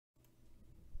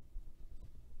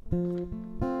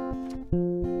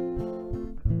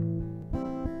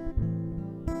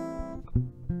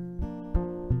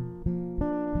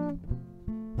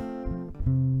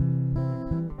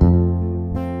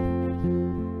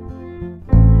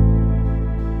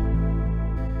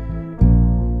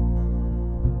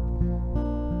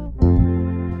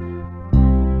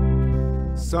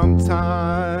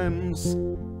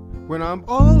when I'm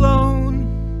all alone,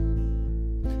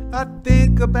 I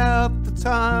think about the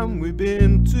time we've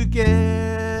been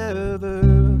together,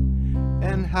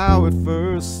 and how at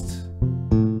first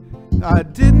I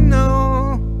didn't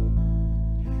know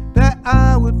that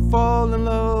I would fall in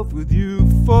love with you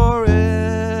forever.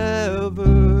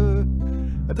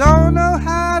 I don't know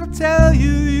how to tell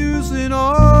you using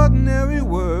ordinary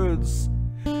words.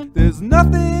 There's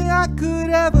nothing I could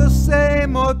ever say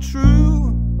more true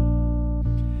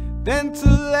than to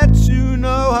let you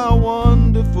know how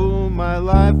wonderful my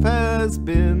life has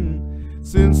been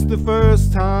since the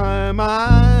first time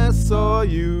I saw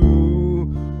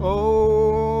you.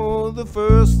 Oh, the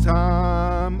first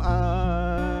time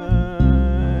I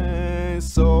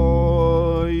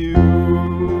saw you.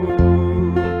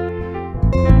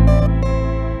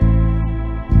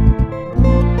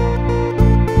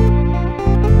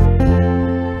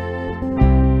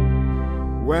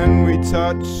 When we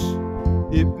touch,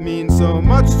 it means so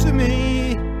much to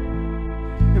me,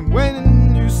 and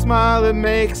when you smile, it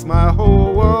makes my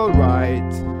whole world right.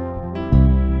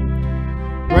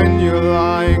 When you're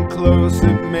lying close,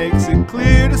 it makes it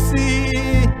clear to see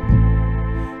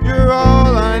you're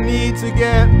all I need to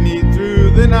get me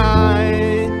through the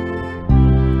night.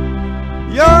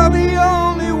 You're the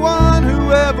only one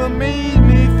who ever made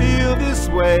me feel this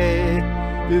way.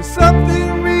 There's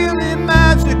something really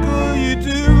magical you do.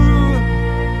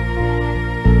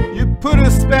 You put a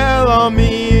spell on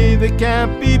me that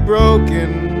can't be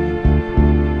broken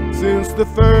since the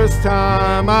first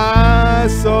time I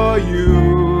saw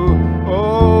you.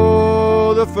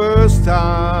 Oh, the first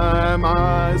time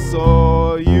I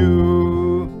saw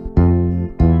you.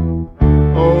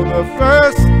 Oh, the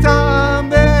first time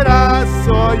that I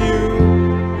saw you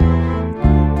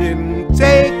didn't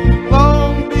take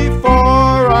long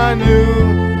before I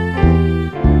knew.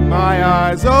 My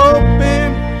eyes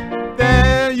opened,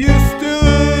 there you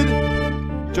stood,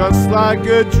 just like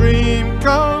a dream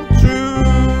come true.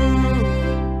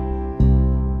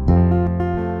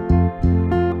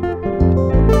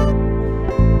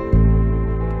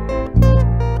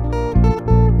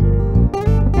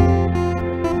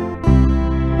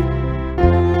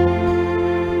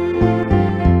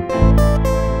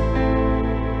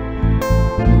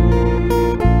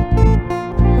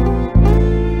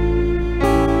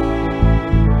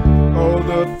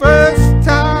 The first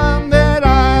time that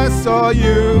I saw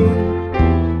you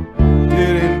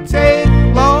didn't take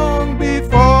long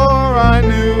before I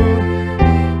knew.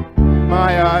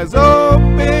 My eyes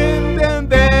opened and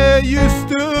there you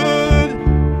stood,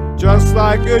 just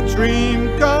like a dream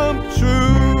come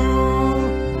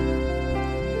true.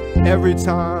 Every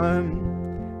time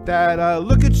that I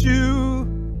look at you,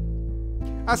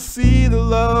 I see the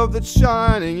love that's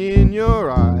shining in your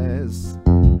eyes.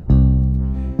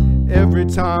 Every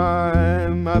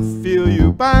time I feel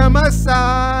you by my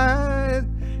side,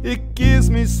 it gives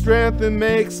me strength and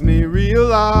makes me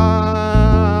realize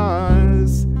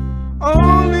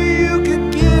only you can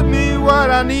give me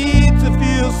what I need to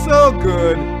feel so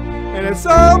good. And it's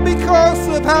all because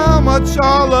of how much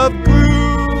our love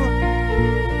grew.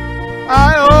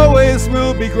 I always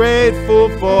will be grateful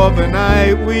for the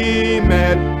night we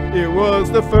met. It was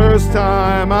the first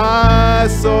time I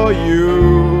saw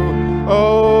you.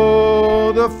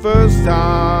 Oh, the first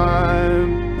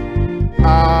time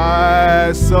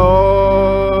I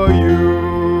saw you.